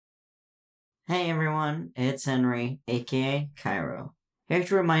Hey everyone, it's Henry, aka Cairo, here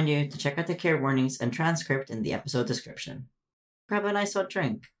to remind you to check out the care warnings and transcript in the episode description. Grab a nice hot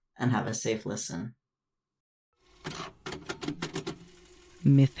drink and have a safe listen.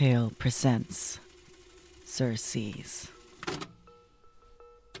 Mythael presents Circes.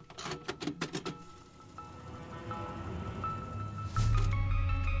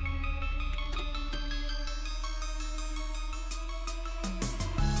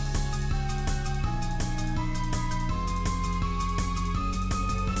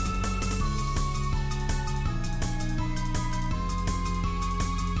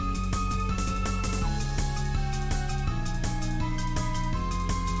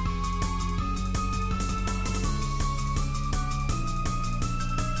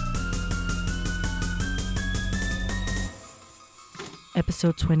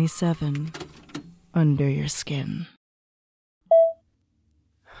 Episode 27, Under Your Skin.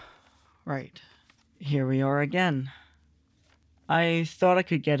 Right, here we are again. I thought I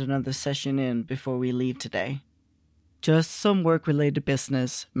could get another session in before we leave today. Just some work-related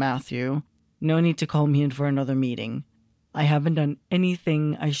business, Matthew. No need to call me in for another meeting. I haven't done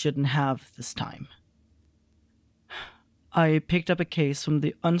anything I shouldn't have this time. I picked up a case from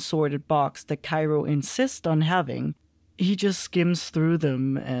the unsorted box that Cairo insists on having. He just skims through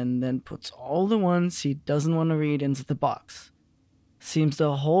them and then puts all the ones he doesn't want to read into the box. Seems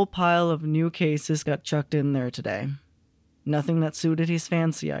the whole pile of new cases got chucked in there today. Nothing that suited his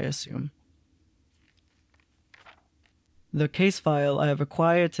fancy, I assume. The case file I have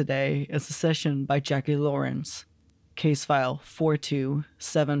acquired today is a session by Jackie Lawrence. Case file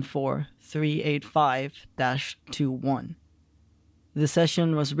 4274385-21. The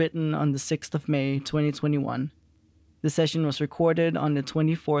session was written on the 6th of May, 2021. The session was recorded on the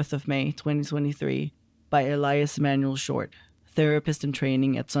 24th of May, 2023 by Elias Emanuel Short, therapist in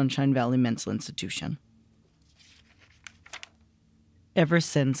training at Sunshine Valley Mental Institution. Ever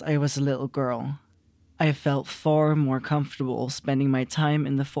since I was a little girl, I have felt far more comfortable spending my time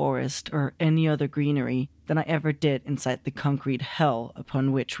in the forest or any other greenery than I ever did inside the concrete hell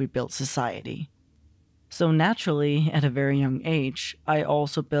upon which we built society. So naturally, at a very young age, I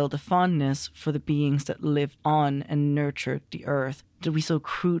also built a fondness for the beings that lived on and nurtured the earth that we so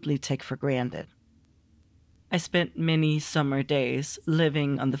crudely take for granted. I spent many summer days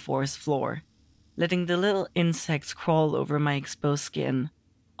living on the forest floor, letting the little insects crawl over my exposed skin,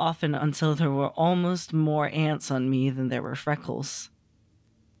 often until there were almost more ants on me than there were freckles.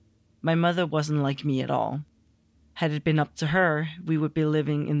 My mother wasn't like me at all. Had it been up to her, we would be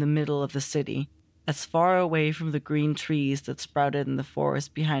living in the middle of the city, as far away from the green trees that sprouted in the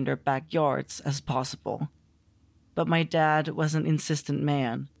forest behind our backyards as possible. But my dad was an insistent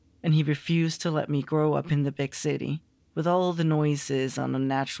man, and he refused to let me grow up in the big city, with all the noises and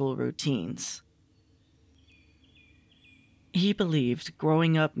unnatural routines. He believed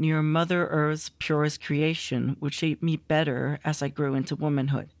growing up near Mother Earth's purest creation would shape me better as I grew into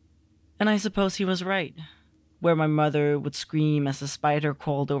womanhood. And I suppose he was right. Where my mother would scream as a spider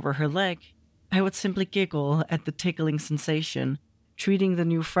crawled over her leg, I would simply giggle at the tickling sensation, treating the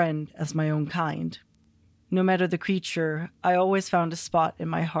new friend as my own kind. No matter the creature, I always found a spot in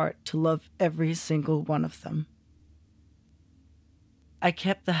my heart to love every single one of them. I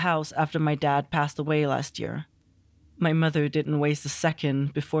kept the house after my dad passed away last year. My mother didn't waste a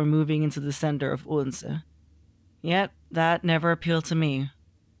second before moving into the center of Odense. Yet, that never appealed to me.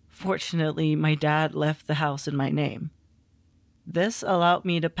 Fortunately, my dad left the house in my name. This allowed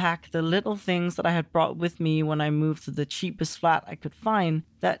me to pack the little things that I had brought with me when I moved to the cheapest flat I could find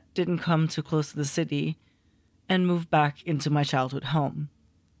that didn't come too close to the city, and move back into my childhood home.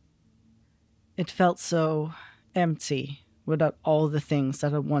 It felt so empty without all the things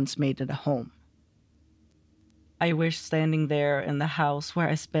that had once made it a home. I wish standing there in the house where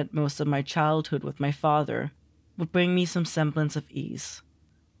I spent most of my childhood with my father would bring me some semblance of ease.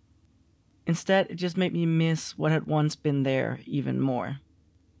 Instead, it just made me miss what had once been there even more.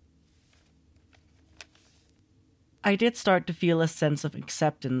 I did start to feel a sense of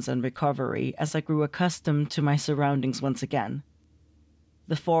acceptance and recovery as I grew accustomed to my surroundings once again.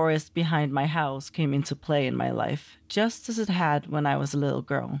 The forest behind my house came into play in my life, just as it had when I was a little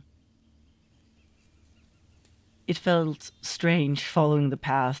girl. It felt strange following the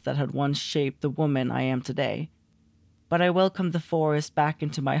path that had once shaped the woman I am today, but I welcomed the forest back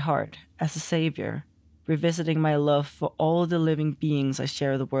into my heart as a savior, revisiting my love for all the living beings I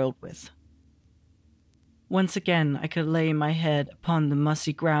share the world with. Once again, I could lay my head upon the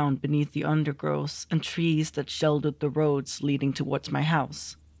mossy ground beneath the undergrowth and trees that sheltered the roads leading towards my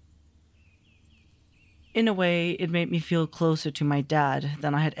house. In a way, it made me feel closer to my dad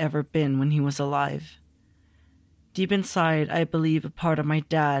than I had ever been when he was alive. Deep inside, I believe a part of my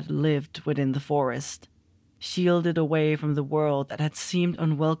dad lived within the forest, shielded away from the world that had seemed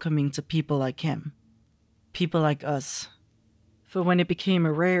unwelcoming to people like him. People like us. For when it became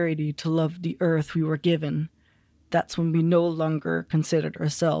a rarity to love the earth we were given, that's when we no longer considered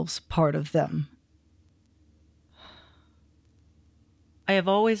ourselves part of them. I have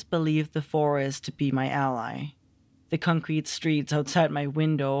always believed the forest to be my ally. The concrete streets outside my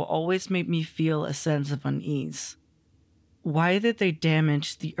window always made me feel a sense of unease. Why did they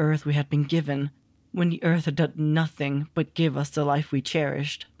damage the earth we had been given, when the earth had done nothing but give us the life we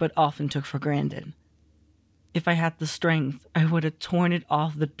cherished, but often took for granted? If I had the strength, I would have torn it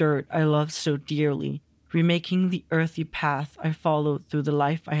off the dirt I loved so dearly, remaking the earthy path I followed through the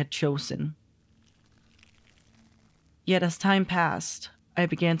life I had chosen. Yet as time passed, I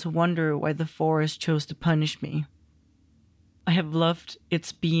began to wonder why the forest chose to punish me. I have loved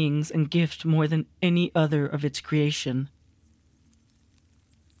its beings and gift more than any other of its creation.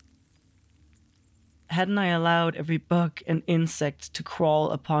 Hadn't I allowed every bug and insect to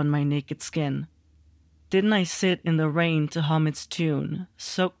crawl upon my naked skin? Didn't I sit in the rain to hum its tune,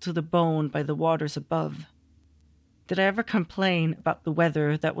 soaked to the bone by the waters above? Did I ever complain about the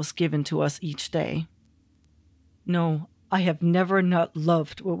weather that was given to us each day? No, I have never not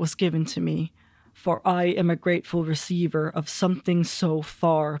loved what was given to me, for I am a grateful receiver of something so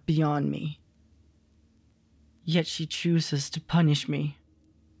far beyond me. Yet she chooses to punish me.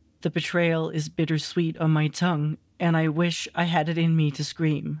 The betrayal is bittersweet on my tongue, and I wish I had it in me to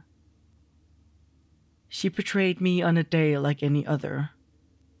scream. She betrayed me on a day like any other.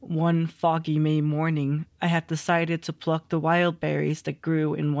 One foggy May morning, I had decided to pluck the wild berries that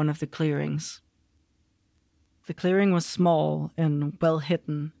grew in one of the clearings. The clearing was small and well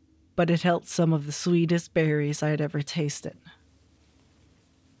hidden, but it held some of the sweetest berries I had ever tasted.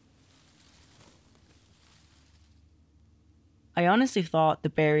 I honestly thought the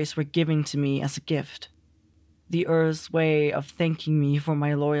berries were given to me as a gift, the earth's way of thanking me for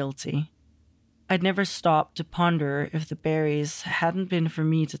my loyalty. I'd never stopped to ponder if the berries hadn't been for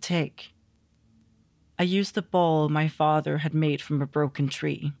me to take. I used the bowl my father had made from a broken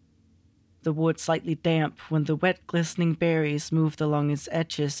tree, the wood slightly damp when the wet, glistening berries moved along its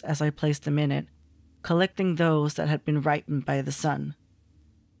edges as I placed them in it, collecting those that had been ripened by the sun.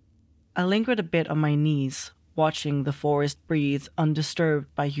 I lingered a bit on my knees, watching the forest breathe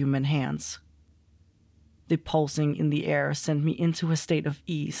undisturbed by human hands. The pulsing in the air sent me into a state of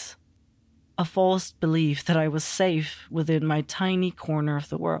ease, a false belief that I was safe within my tiny corner of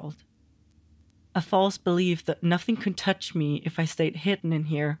the world. A false belief that nothing could touch me if I stayed hidden in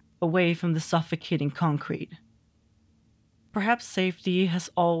here, away from the suffocating concrete. Perhaps safety has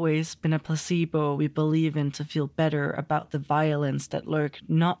always been a placebo we believe in to feel better about the violence that lurk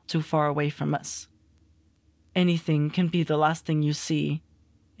not too far away from us. Anything can be the last thing you see,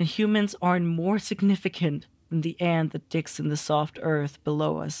 and humans aren't more significant than the ant that digs in the soft earth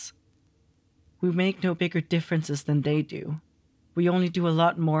below us. We make no bigger differences than they do. We only do a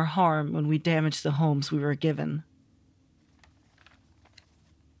lot more harm when we damage the homes we were given.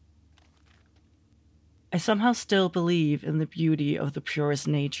 I somehow still believe in the beauty of the purest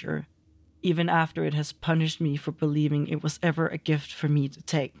nature, even after it has punished me for believing it was ever a gift for me to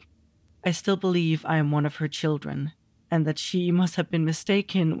take. I still believe I am one of her children, and that she must have been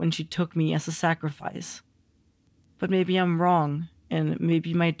mistaken when she took me as a sacrifice. But maybe I'm wrong, and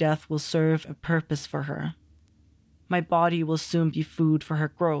maybe my death will serve a purpose for her. My body will soon be food for her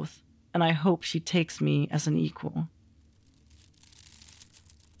growth, and I hope she takes me as an equal.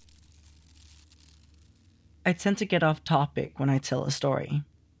 I tend to get off topic when I tell a story.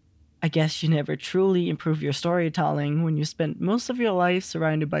 I guess you never truly improve your storytelling when you spend most of your life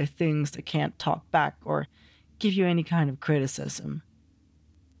surrounded by things that can't talk back or give you any kind of criticism.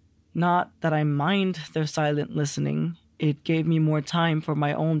 Not that I mind their silent listening, it gave me more time for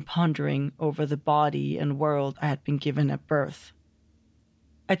my own pondering over the body and world I had been given at birth.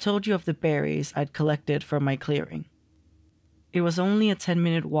 I told you of the berries I'd collected from my clearing. It was only a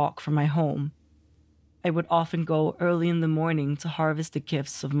 10-minute walk from my home. I would often go early in the morning to harvest the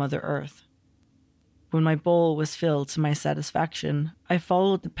gifts of Mother Earth. When my bowl was filled to my satisfaction, I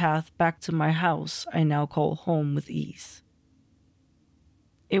followed the path back to my house I now call home with ease.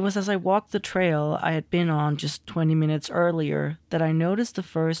 It was as I walked the trail I had been on just 20 minutes earlier that I noticed the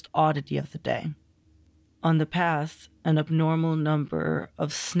first oddity of the day. On the path, an abnormal number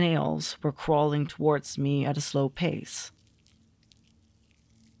of snails were crawling towards me at a slow pace.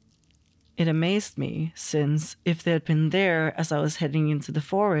 It amazed me, since if they had been there as I was heading into the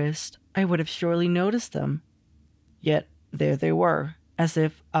forest, I would have surely noticed them. Yet there they were, as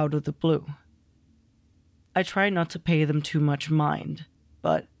if out of the blue. I tried not to pay them too much mind,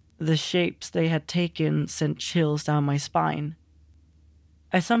 but the shapes they had taken sent chills down my spine.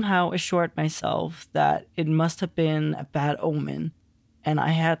 I somehow assured myself that it must have been a bad omen, and I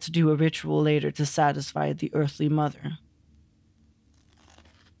had to do a ritual later to satisfy the earthly mother.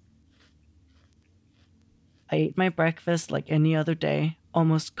 I ate my breakfast like any other day,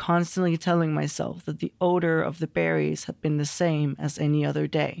 almost constantly telling myself that the odor of the berries had been the same as any other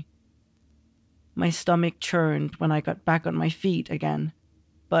day. My stomach churned when I got back on my feet again,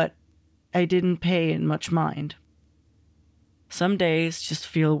 but I didn't pay it much mind. Some days just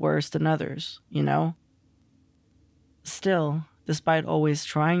feel worse than others, you know? Still, despite always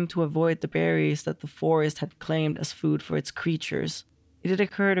trying to avoid the berries that the forest had claimed as food for its creatures, it did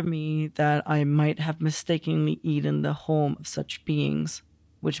occur to me that I might have mistakenly eaten the home of such beings,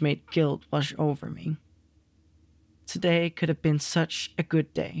 which made guilt wash over me. Today could have been such a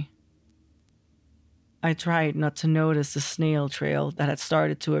good day. I tried not to notice the snail trail that had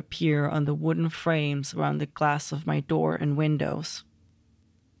started to appear on the wooden frames around the glass of my door and windows.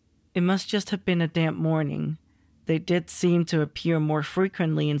 It must just have been a damp morning. They did seem to appear more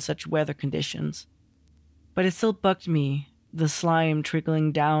frequently in such weather conditions. But it still bugged me, the slime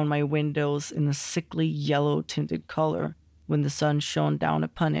trickling down my windows in a sickly yellow-tinted color when the sun shone down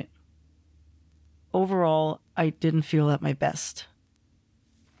upon it. Overall, I didn't feel at my best.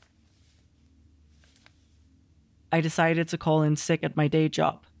 I decided to call in sick at my day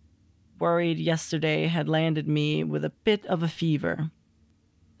job. Worried yesterday had landed me with a bit of a fever.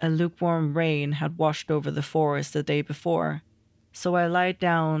 A lukewarm rain had washed over the forest the day before, so I lied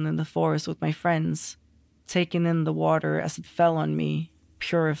down in the forest with my friends, taking in the water as it fell on me,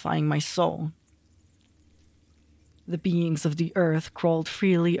 purifying my soul. The beings of the earth crawled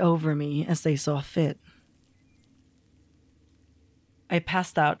freely over me as they saw fit. I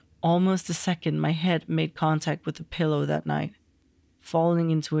passed out almost the second my head made contact with the pillow that night,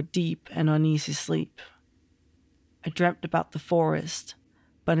 falling into a deep and uneasy sleep. I dreamt about the forest,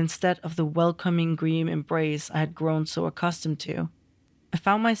 but instead of the welcoming green embrace I had grown so accustomed to, I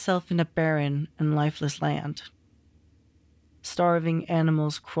found myself in a barren and lifeless land. Starving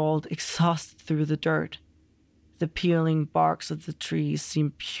animals crawled exhausted through the dirt. The peeling barks of the trees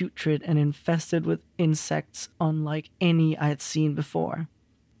seemed putrid and infested with insects unlike any I had seen before.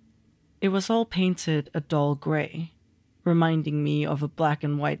 It was all painted a dull gray, reminding me of a black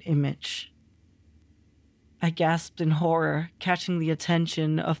and white image. I gasped in horror, catching the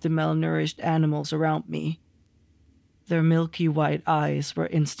attention of the malnourished animals around me. Their milky white eyes were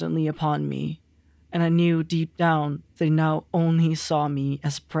instantly upon me, and I knew deep down they now only saw me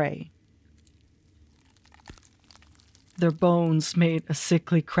as prey. Their bones made a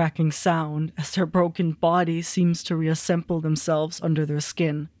sickly cracking sound as their broken bodies seemed to reassemble themselves under their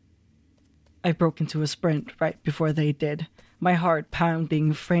skin. I broke into a sprint right before they did, my heart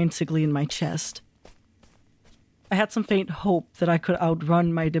pounding frantically in my chest. I had some faint hope that I could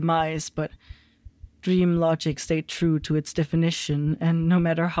outrun my demise, but dream logic stayed true to its definition, and no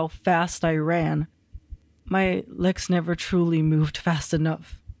matter how fast I ran, my legs never truly moved fast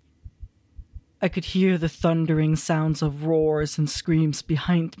enough. I could hear the thundering sounds of roars and screams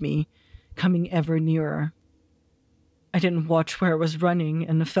behind me, coming ever nearer. I didn't watch where I was running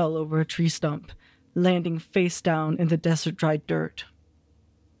and fell over a tree stump, landing face down in the desert-dried dirt.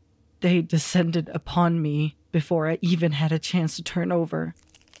 They descended upon me before I even had a chance to turn over.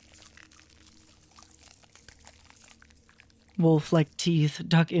 Wolf-like teeth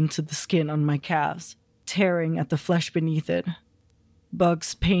dug into the skin on my calves, tearing at the flesh beneath it.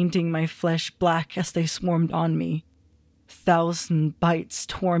 Bugs painting my flesh black as they swarmed on me. 1,000 bites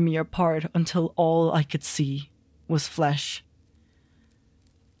tore me apart until all I could see was flesh.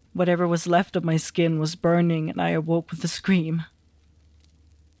 Whatever was left of my skin was burning, and I awoke with a scream.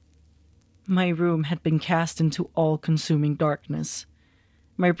 My room had been cast into all-consuming darkness.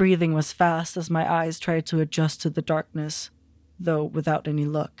 My breathing was fast as my eyes tried to adjust to the darkness, though without any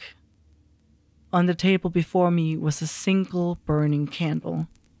luck. On the table before me was a single burning candle.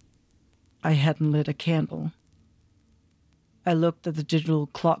 I hadn't lit a candle. I looked at the digital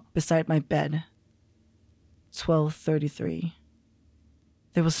clock beside my bed. 12:33.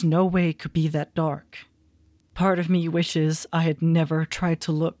 There was no way it could be that dark. Part of me wishes I had never tried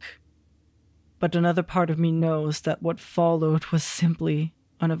to look. But another part of me knows that what followed was simply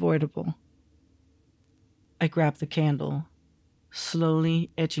unavoidable. I grabbed the candle, slowly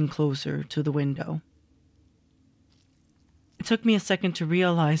edging closer to the window. It took me a second to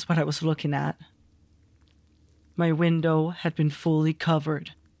realize what I was looking at. My window had been fully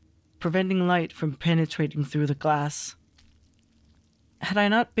covered, preventing light from penetrating through the glass. Had I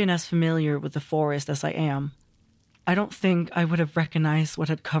not been as familiar with the forest as I am, I don't think I would have recognized what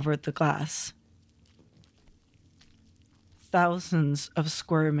had covered the glass. Thousands of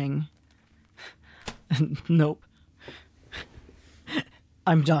squirming. Nope.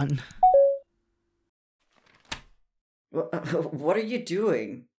 I'm done. What are you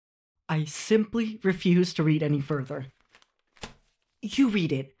doing? I simply refuse to read any further. You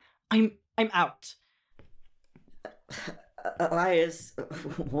read it. I'm out. Elias,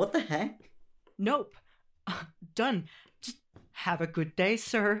 what the heck? Nope. Done. Just have a good day,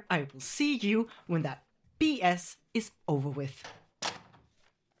 sir. I will see you when that BS is over with.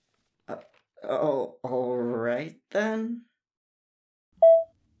 All right then.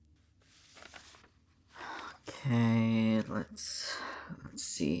 Okay, let's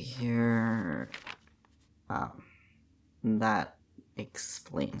see here. That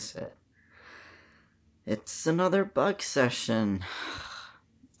explains it. It's another bug session.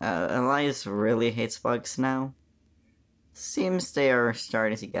 Elias really hates bugs now. Seems they are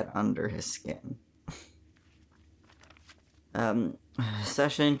starting to get under his skin.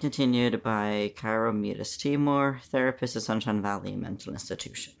 Session continued by Cairo Midas Timur, therapist at Sunshine Valley Mental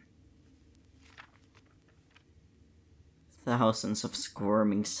Institution. Thousands of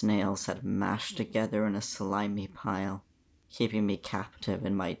squirming snails had mashed together in a slimy pile, keeping me captive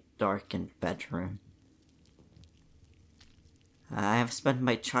in my darkened bedroom. I have spent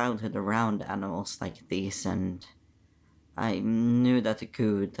my childhood around animals like these, and I knew that the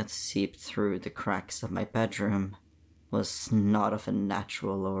goo that seeped through the cracks of my bedroom was not of a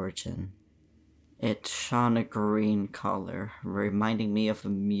natural origin. It shone a green color, reminding me of a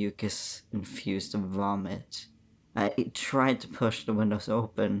mucus-infused vomit. I tried to push the windows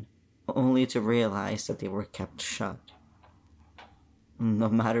open, only to realize that they were kept shut. No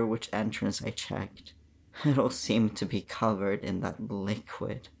matter which entrance I checked, it all seemed to be covered in that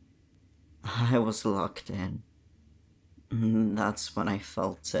liquid. I was locked in. That's when I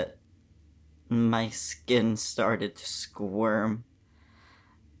felt it. My skin started to squirm,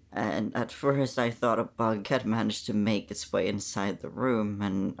 and at first I thought a bug had managed to make its way inside the room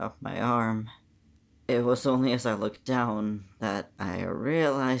and up my arm. It was only as I looked down that I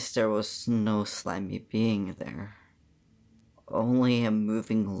realized there was no slimy being there. Only a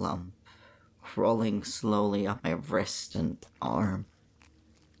moving lump, crawling slowly up my wrist and arm.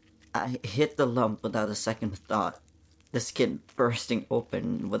 I hit the lump without a second thought, the skin bursting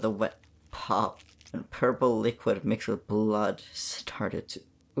open with a wet pop, and purple liquid mixed with blood started to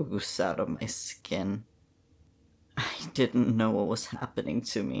ooze out of my skin. I didn't know what was happening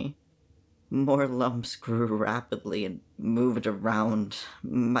to me. More lumps grew rapidly and moved around,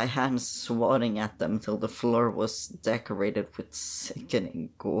 my hands swatting at them till the floor was decorated with sickening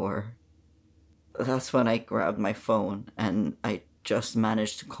gore. That's when I grabbed my phone, and I just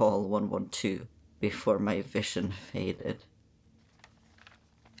managed to call 112 before my vision faded.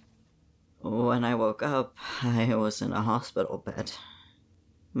 When I woke up, I was in a hospital bed.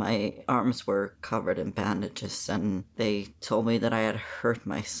 My arms were covered in bandages, and they told me that I had hurt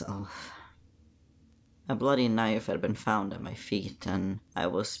myself. A bloody knife had been found at my feet, and I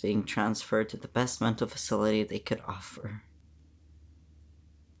was being transferred to the best mental facility they could offer.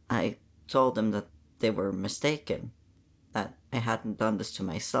 I told them that they were mistaken, that I hadn't done this to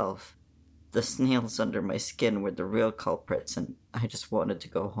myself. The snails under my skin were the real culprits, and I just wanted to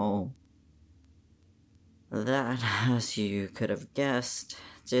go home. That, as you could have guessed,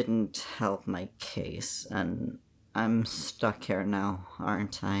 didn't help my case, and I'm stuck here now,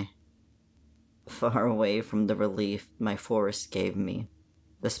 aren't I? Far away from the relief my forest gave me,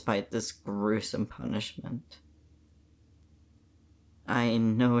 despite this gruesome punishment. I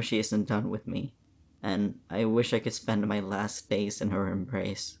know she isn't done with me, and I wish I could spend my last days in her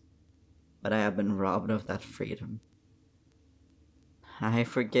embrace, but I have been robbed of that freedom. I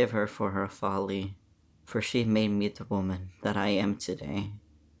forgive her for her folly, for she made me the woman that I am today,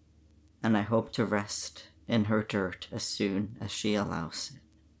 and I hope to rest in her dirt as soon as she allows it.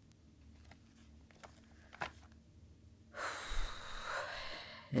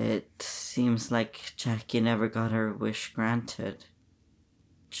 It seems like Jackie never got her wish granted.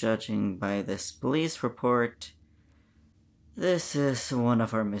 Judging by this police report, this is one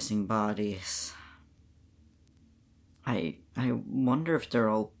of our missing bodies. I wonder if they're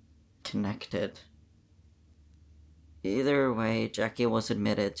all connected. Either way, Jackie was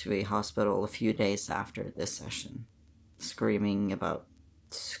admitted to a hospital a few days after this session, screaming about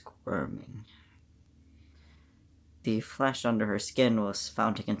squirming. The flesh under her skin was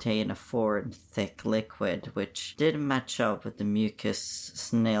found to contain a foreign, thick liquid, which didn't match up with the mucus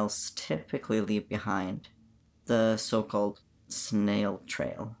snails typically leave behind, the so-called snail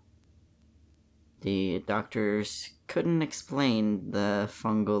trail. The doctors couldn't explain the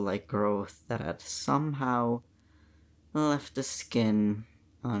fungal-like growth that had somehow left the skin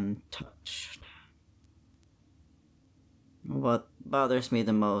untouched. What bothers me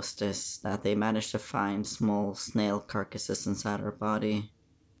the most is that they managed to find small snail carcasses inside her body,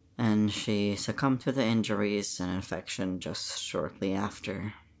 and she succumbed to the injuries and infection just shortly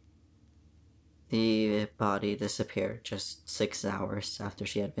after. The body disappeared just 6 hours after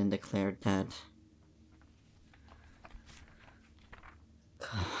she had been declared dead.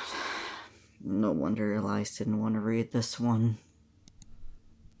 God, no wonder Elias didn't want to read this one.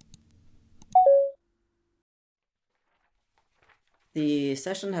 The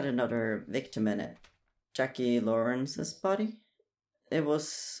session had another victim in it, Jackie Lawrence's body. It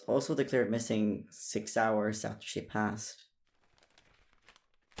was also declared missing 6 hours after she passed.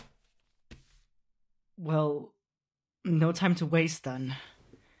 Well, no time to waste then.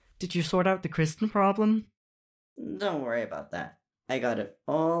 Did you sort out the Kristen problem? Don't worry about that. I got it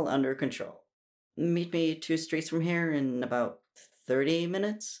all under control. Meet me 2 streets from here in about 30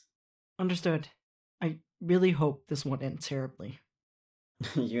 minutes? Understood. I really hope this won't end terribly.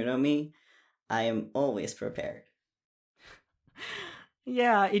 You know me, I am always prepared.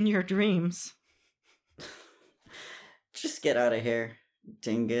 Yeah, in your dreams. Just get out of here,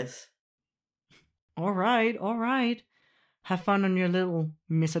 dingus. Alright. Have fun on your little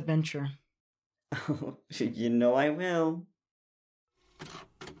misadventure. You know I will.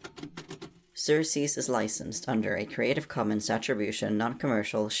 Xerces is licensed under a Creative Commons Attribution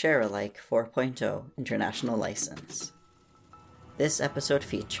Non-Commercial Share-alike 4.0 International License. This episode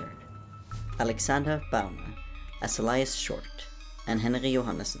featured Alexander Bauna as Elias Short and Henry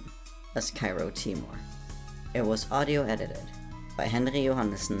Johannessen as Cairo Timor. It was audio edited by Henry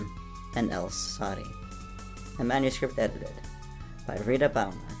Johannessen and Els Sari, and manuscript edited by Rita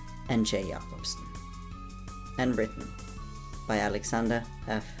Bauna and Jay Jacobson, and written by Alexander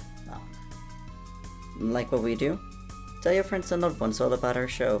F. Bauna. Like what we do? Tell your friends and loved ones all about our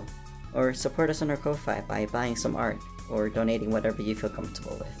show, or support us on our Ko-Fi by buying some art or donating whatever you feel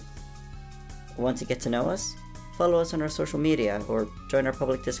comfortable with. Want to get to know us? Follow us on our social media or join our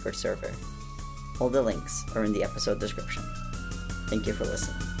public Discord server. All the links are in the episode description. Thank you for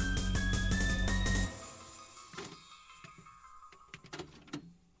listening.